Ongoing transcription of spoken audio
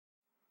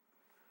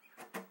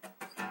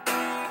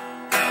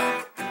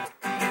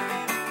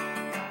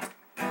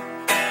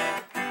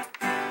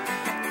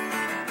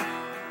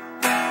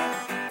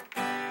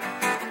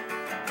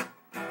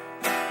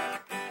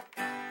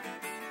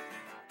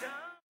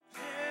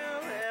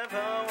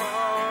ever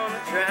wanna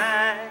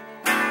try?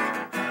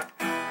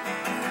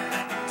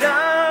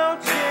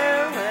 Don't you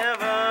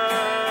ever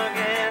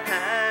get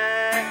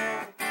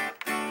high?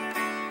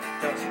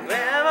 Don't you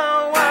ever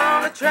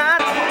wanna try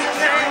to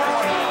change?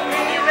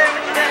 Leave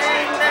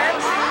everything that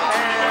you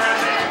have.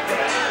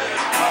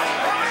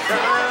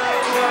 Someone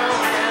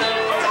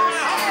else,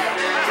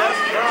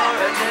 just for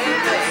a day,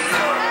 baby.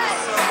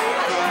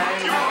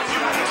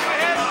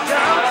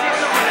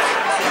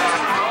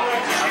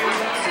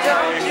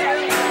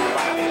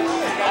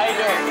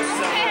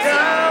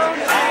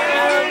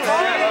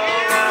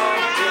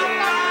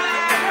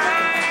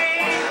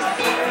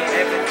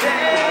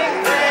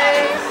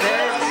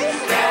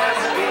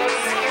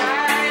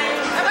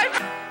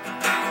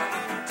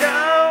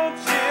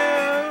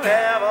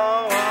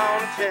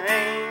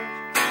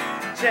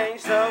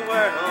 Change the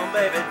world,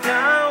 baby,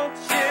 don't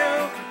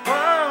you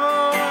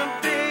wanna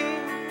be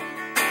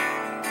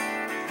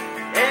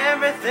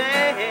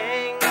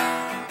everything?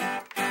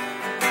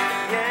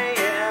 Yeah,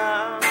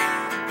 yeah.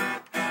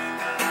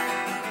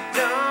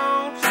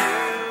 Don't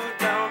you,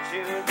 don't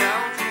you,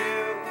 don't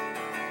you?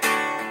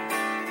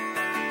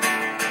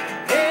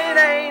 It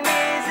ain't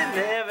easy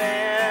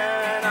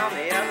living on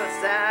the other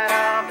side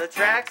of the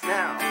tracks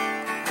now.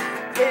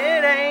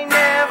 It ain't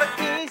never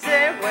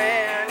easy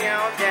when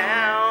you're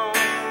down.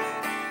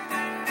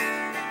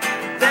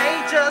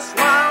 Just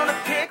wanna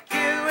kick you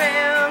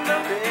in the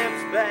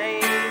ribs,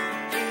 babe,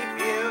 keep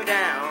you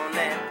down,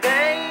 and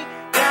they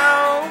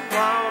don't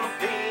wanna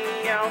be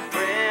your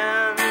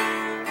friend.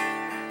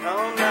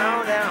 Oh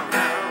no, no,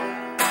 no.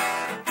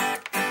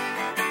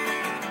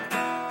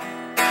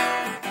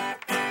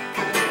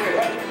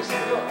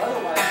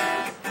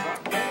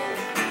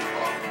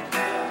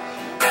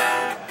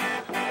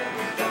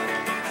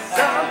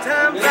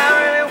 Sometimes I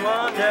really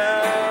wonder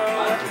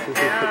what the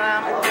hell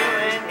I'm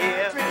doing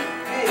here.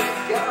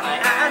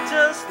 I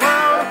just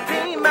wanna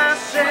be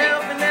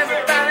myself, and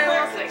everybody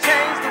wants to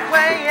change the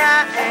way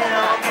I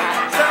am.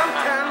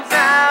 Sometimes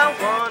I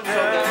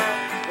wonder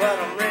what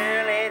I'm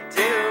really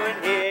doing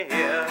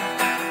here.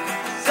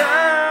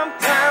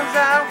 Sometimes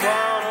I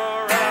wanna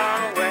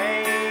run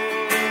away.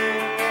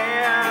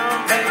 Yeah,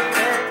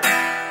 baby,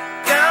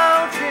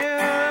 don't you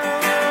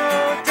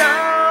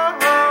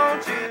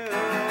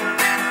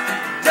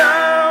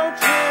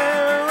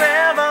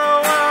ever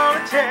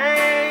wanna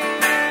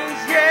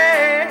change?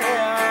 Yeah.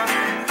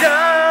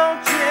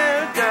 Don't you,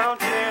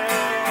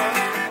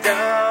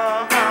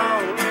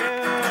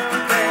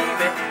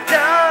 baby,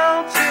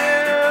 don't you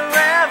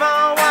ever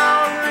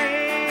wanna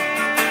leave?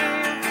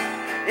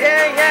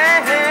 Yeah,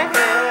 yeah,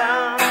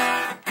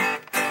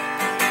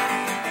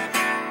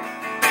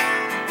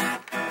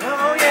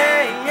 oh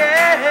yeah,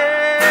 yeah.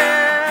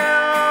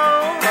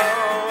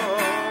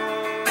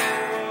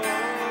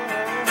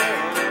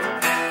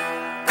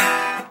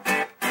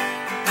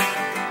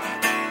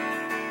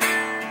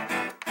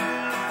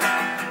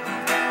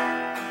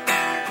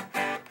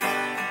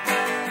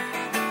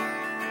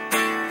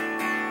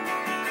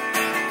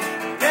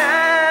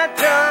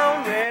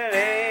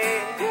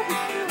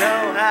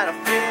 How to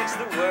fix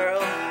the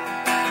world.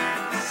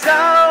 So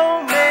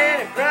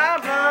many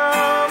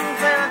problems,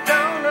 and I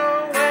don't know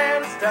where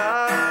to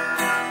start.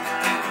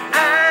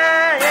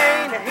 I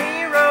ain't a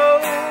hero,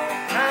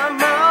 I'm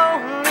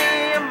only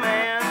a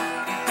man.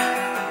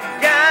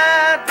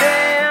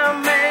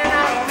 Goddamn man,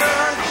 I don't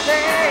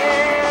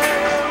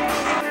understand.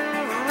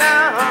 No,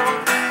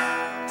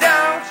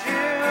 don't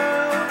you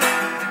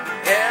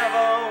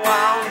ever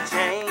want to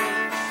change?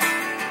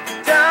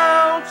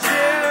 Don't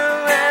you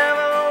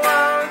ever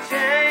want to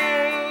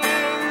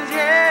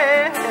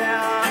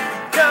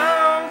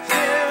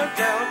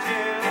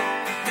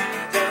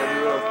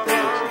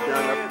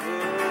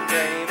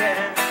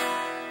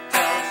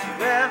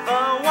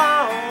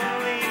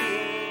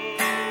leave?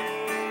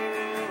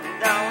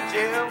 Don't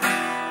you?